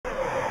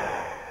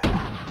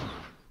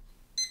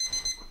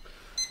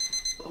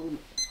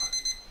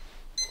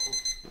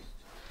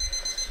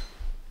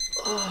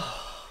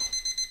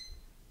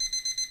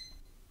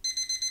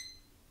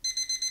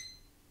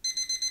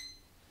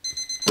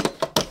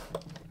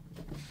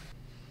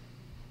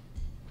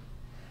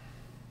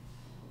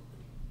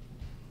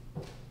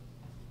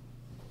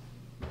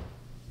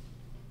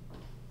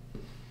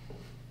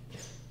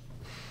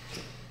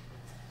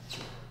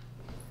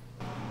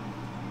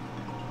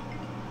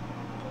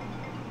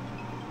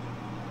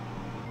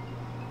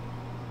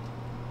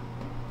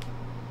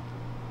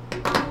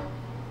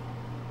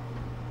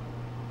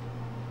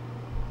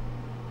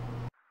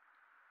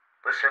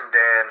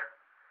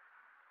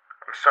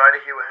sorry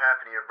to hear what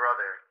happened to your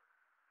brother.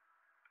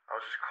 I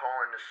was just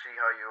calling to see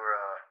how you were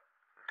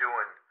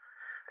doing.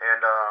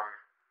 And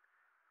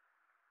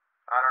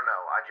I don't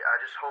know. I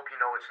just hope you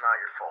know it's not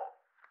your fault.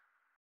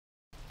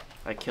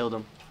 I killed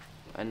him.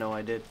 I know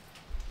I did.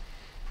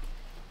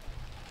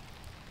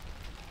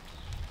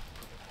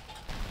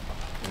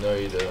 No,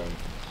 you didn't.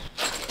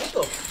 What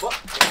the fuck?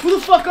 Who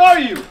the fuck are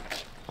you?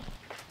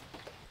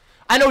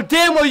 I know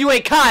damn well you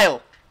ain't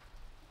Kyle!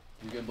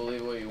 You can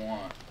believe what you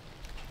want.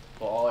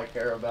 But all I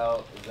care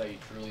about is that you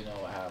truly know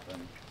what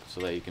happened,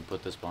 so that you can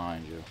put this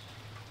behind you.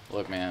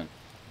 Look, man,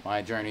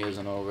 my journey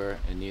isn't over,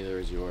 and neither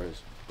is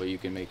yours. But you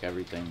can make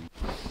everything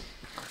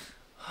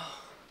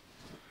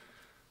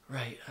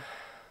right.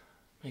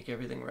 Make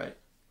everything right.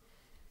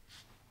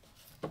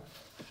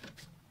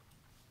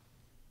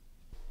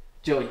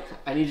 Joey,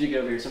 I need you to get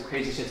over here. Some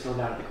crazy shit's going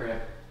down at the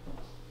crib.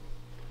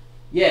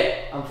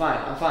 Yeah, I'm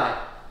fine.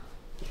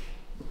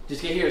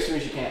 Just get here as soon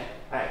as you can.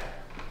 Alright.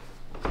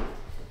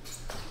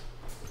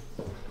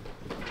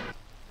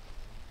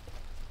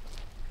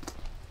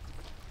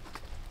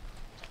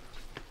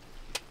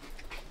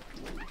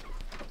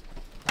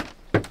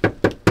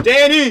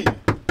 Danny!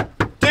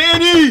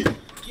 Danny!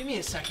 Give me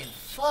a second.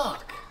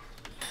 Fuck.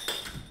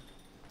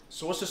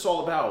 So what's this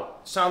all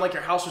about? Sound like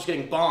your house was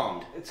getting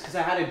bombed. It's because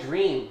I had a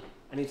dream.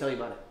 I need to tell you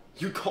about it.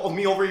 You called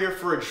me over here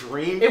for a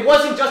dream? It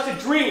wasn't just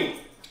a dream.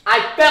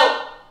 I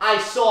felt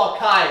I saw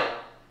Kyle.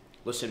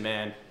 Listen,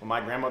 man, when my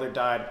grandmother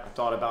died, I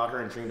thought about her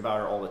and dreamed about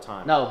her all the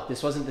time. No,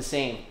 this wasn't the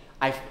same.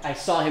 I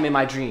saw him in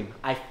my dream.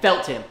 I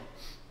felt him.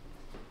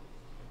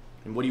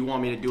 And what do you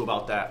want me to do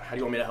about that? How do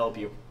you want me to help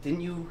you? Didn't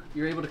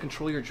you're able to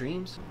control your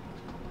dreams?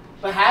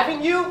 But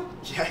haven't you?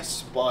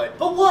 Yes, but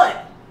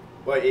what?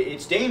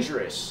 it's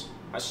dangerous.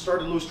 I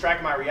started to lose track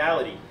of my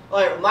reality.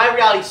 Alright, my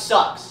reality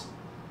sucks.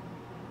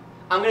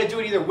 I'm gonna do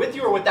it either with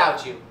you or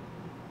without you.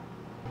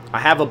 I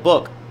have a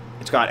book.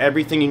 It's got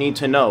everything you need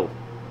to know.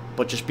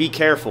 But just be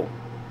careful.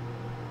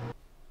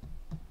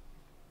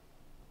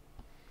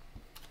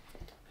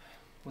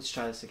 Let's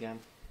try this again.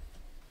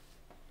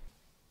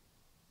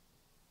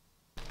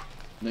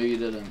 No, you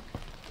didn't.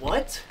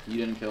 What? You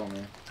didn't kill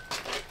me.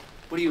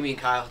 What do you mean,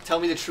 Kyle?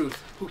 Tell me the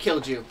truth. Who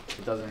killed you?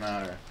 It doesn't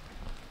matter.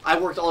 I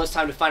worked all this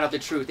time to find out the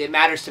truth. It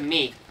matters to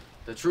me.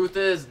 The truth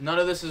is, none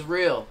of this is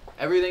real.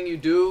 Everything you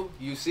do,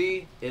 you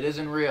see, it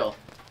isn't real.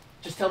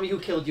 Just tell me who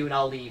killed you and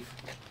I'll leave.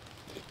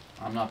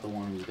 I'm not the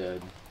one who's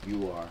dead.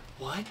 You are.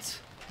 What?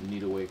 You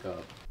need to wake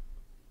up.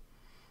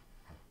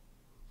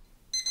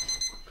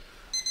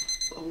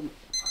 Oh.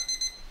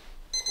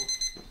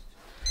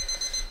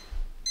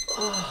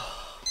 Oh.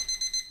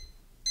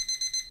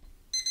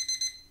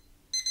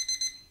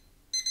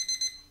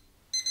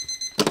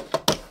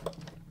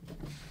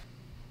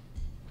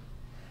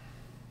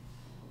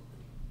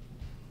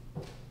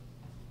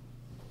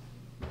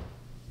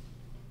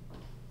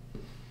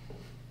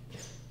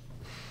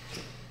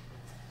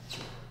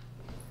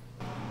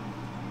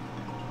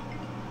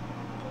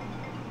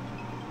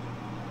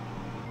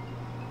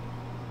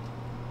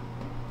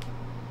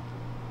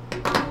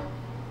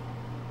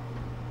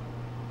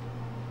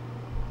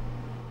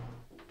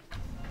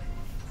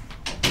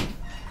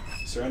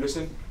 Sir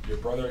Anderson, your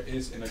brother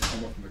is in a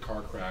coma from the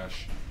car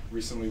crash.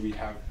 Recently, we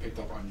have picked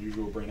up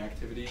unusual brain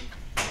activity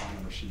on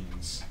the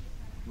machines.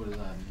 What does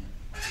that mean?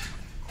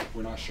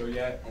 We're not sure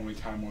yet. Only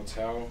time will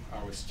tell.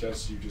 I would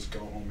suggest you just go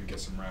home and get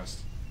some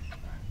rest.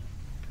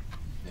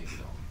 Thank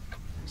you.